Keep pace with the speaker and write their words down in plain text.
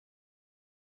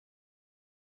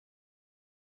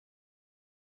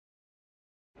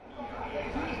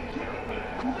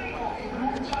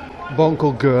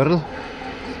Bangkok girl.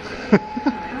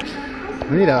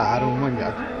 Mire várunk,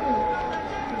 mondjad?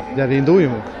 Gyere,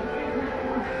 induljunk!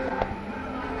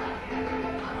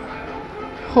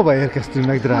 Hova érkeztünk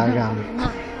meg, drágám?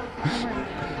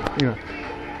 Igen.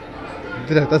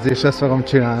 Direkt azért is ezt fogom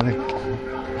csinálni.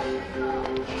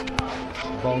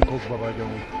 Bangkokba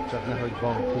vagyunk, csak nehogy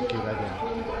Bangkoki legyen.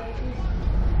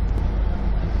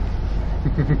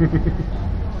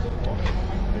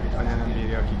 Anya nem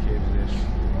bírja a kiképzést.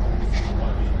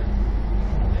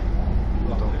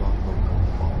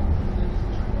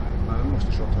 Már most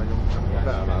is ott vagyunk, csak a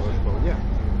belvárosban, ugye?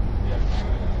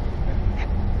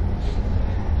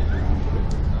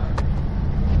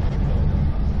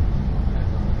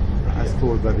 Ez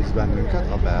túl bevisz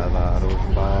bennünket a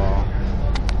belvárosba.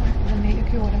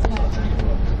 Reméljük jó lesz látni.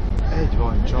 Egy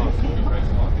van csak.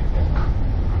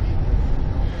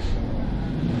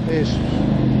 És...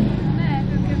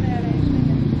 Mehetünk erre is.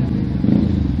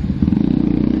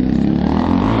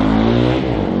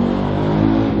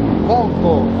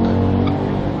 Bangkok!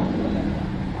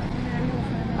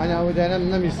 Anya, ugye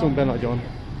nem iszunk be nagyon.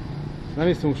 Nem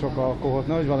iszunk sok alkoholt,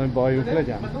 nehogy valami bajuk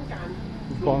legyen.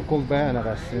 Bangkokba el ne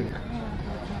vesszünk.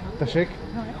 Tessék?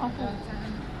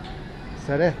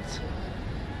 Szeretsz?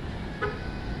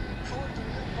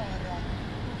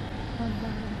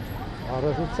 Arra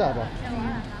az utcába?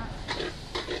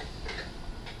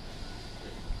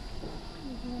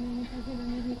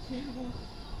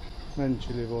 Nem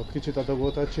csili volt. Kicsit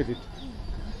adagolta a csilit.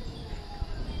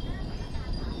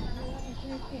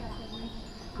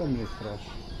 Nem fresh.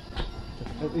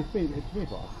 Itt mi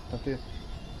van? Hát itt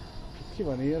ki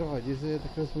van írva, hogy izé, de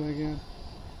közben meg ilyen...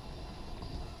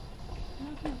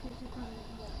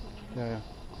 Ja.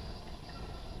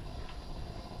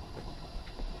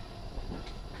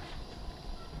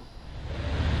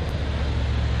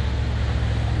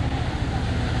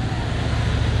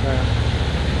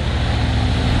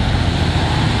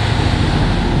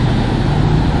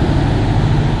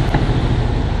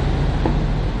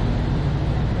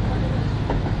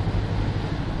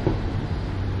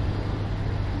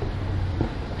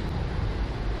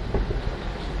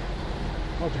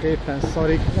 Macska éppen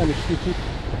szarik, nem is kicsit.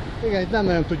 Igen, itt nem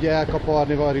nagyon tudja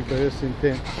elkaparni, várjuk be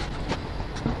őszintén.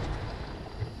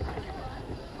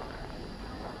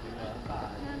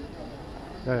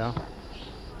 Ja.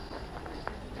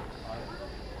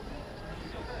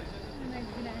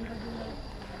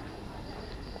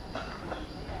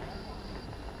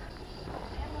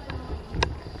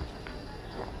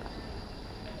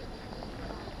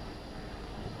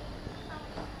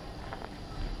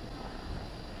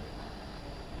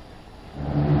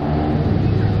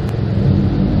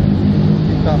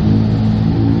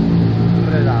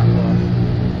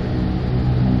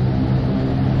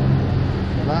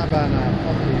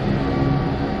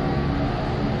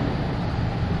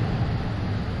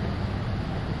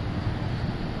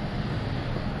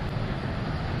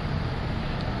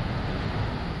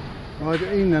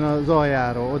 Majd innen az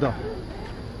aljáról oda,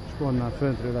 és onnan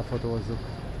föntről lefotózzuk.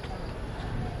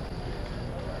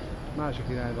 Másik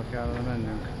irányba kellene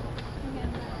mennünk.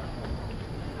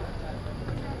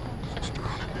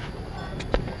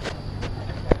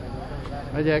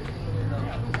 Megyek!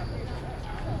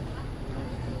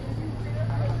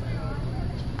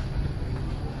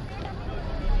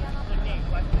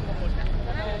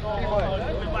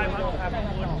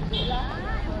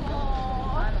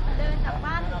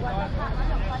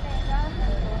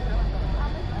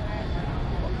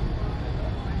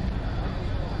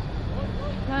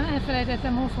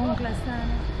 Elfelejtettem, hol fogunk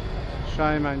leszállni.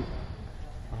 Sajmány.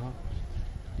 Aha.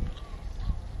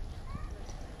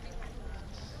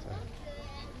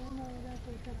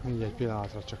 Mindjárt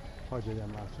pillanatra csak hagyj legyen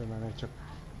már föl, mert én csak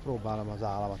próbálom az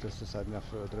államat összeszedni a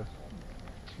földről.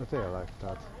 De tényleg,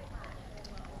 tehát...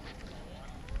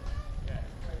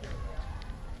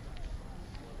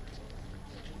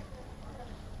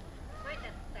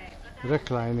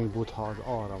 Reclining Buddha az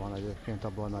arra van egyébként,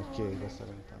 abban a nagy kékbe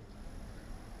szerintem.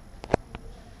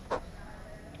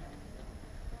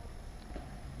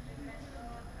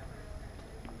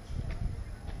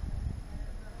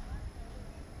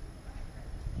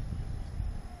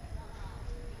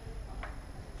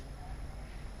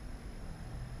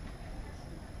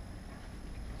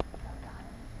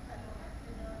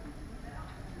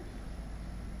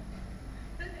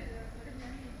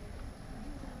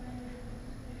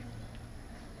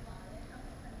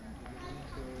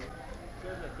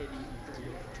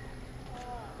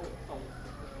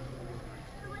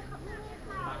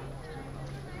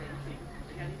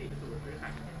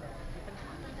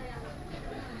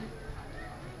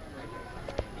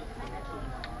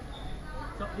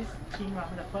 king was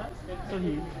the first, so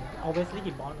he always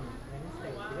he born on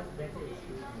Wednesday because Wednesday is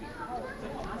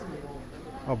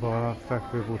Abba van a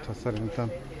fekvőbútha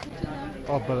szerintem.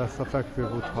 Abba lesz a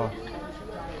fekvőbútha.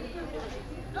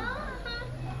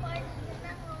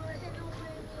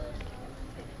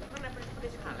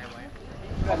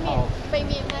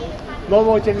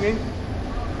 Momo Chengmin.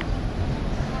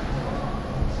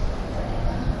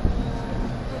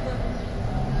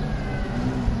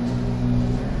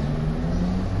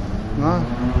 Na,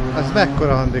 ez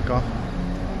mekkora handika?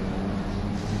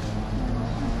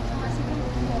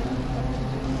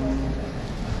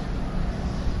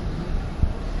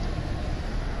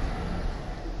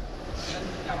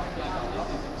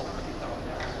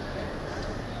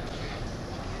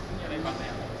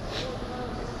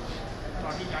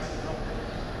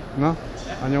 Na,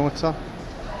 a 8-a.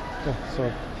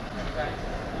 Szóval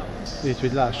így,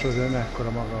 hogy lássad, hogy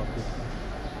mekkora maga a kút.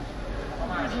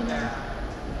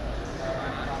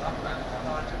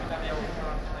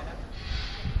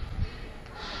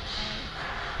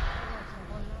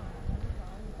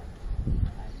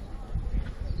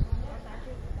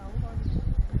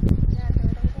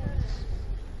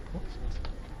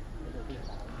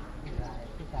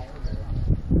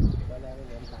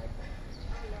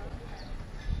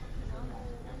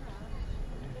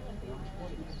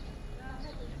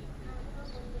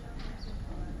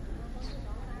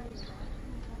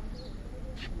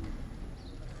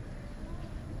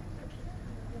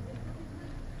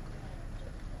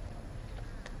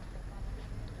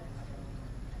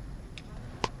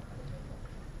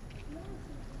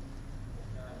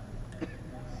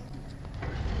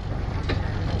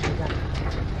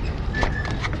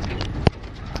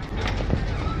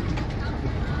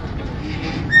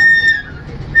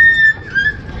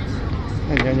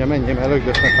 Menjél, mert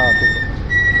lögdösnek hátul.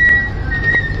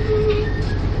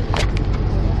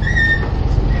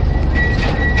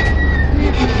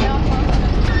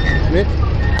 Mi?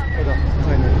 Oda,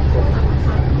 menjél.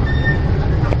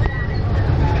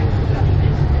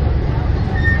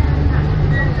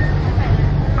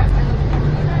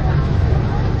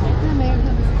 Nem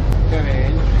érzem.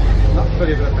 Kemény. Na,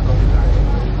 fölébredt a kapitány.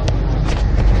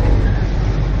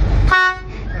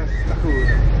 Ezt a kurva.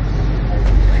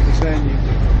 És ennyi.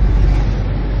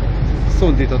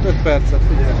 Szundított 5 percet,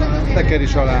 figyelj, teker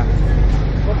is alá.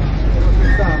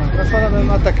 Azt valami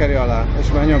már tekeri alá,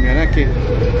 és már nyomja neki.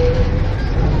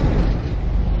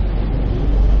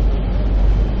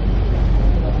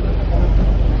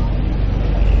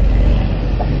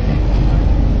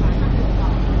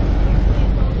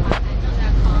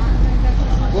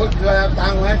 Quốc cho em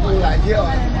tăng hết thu lại chiếc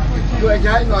rồi. Cười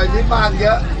trái ngồi dưới bàn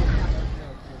kia.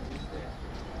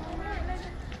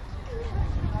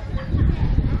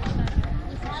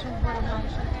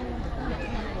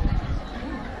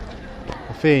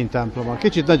 A fénytemplomon.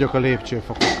 Kicsit nagyok a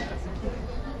lépcsőfokok.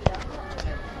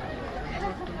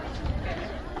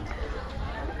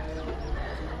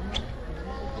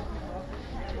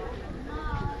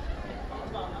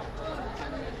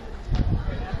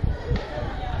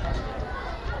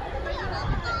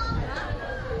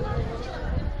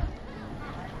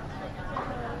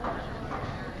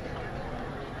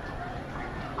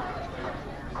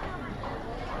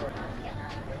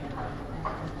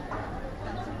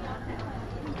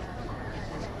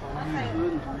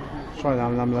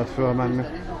 Sajnálom, nem lehet fölmenni.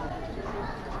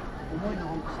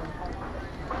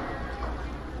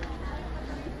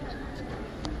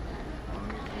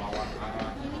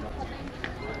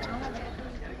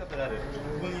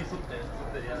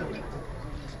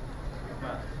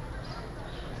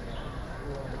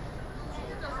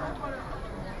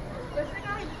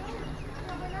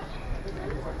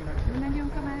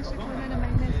 Megyünk a másik oldalra,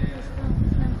 megnézzük ezt a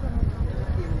templomot.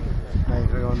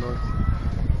 Melyikre gondolsz?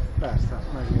 Persze,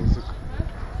 megnézzük.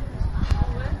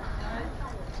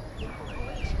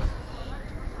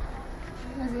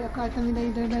 Azért akartam ide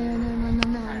időbe jönni, hogy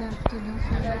mondom, nem tudom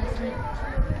felvászni.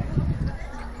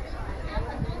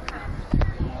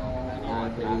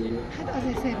 Hát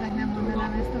azért szépnek nem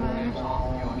mondanám ezt a várost.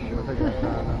 Hát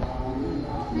egyáltalán nem.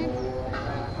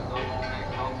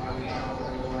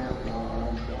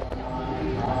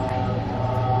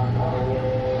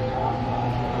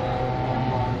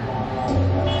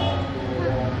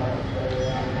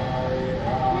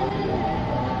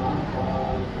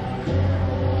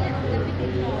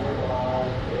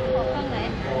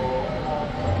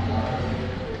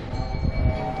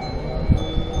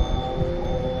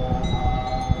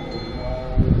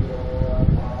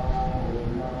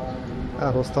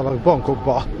 Elhoztalak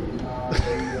Bangkokba.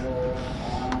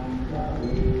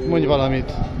 Mondj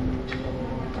valamit.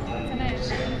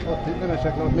 Ott nem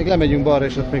esek le, ott még lemegyünk balra,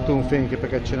 és ott még tudunk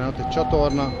fényképeket csinálni. Ott egy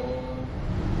csatorna.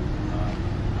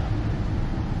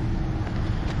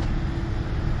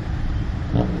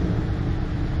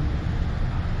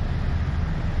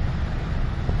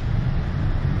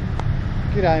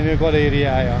 Királynő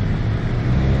galériája.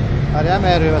 Várjál,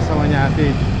 erről veszem anyát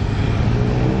így.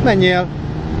 Menjél!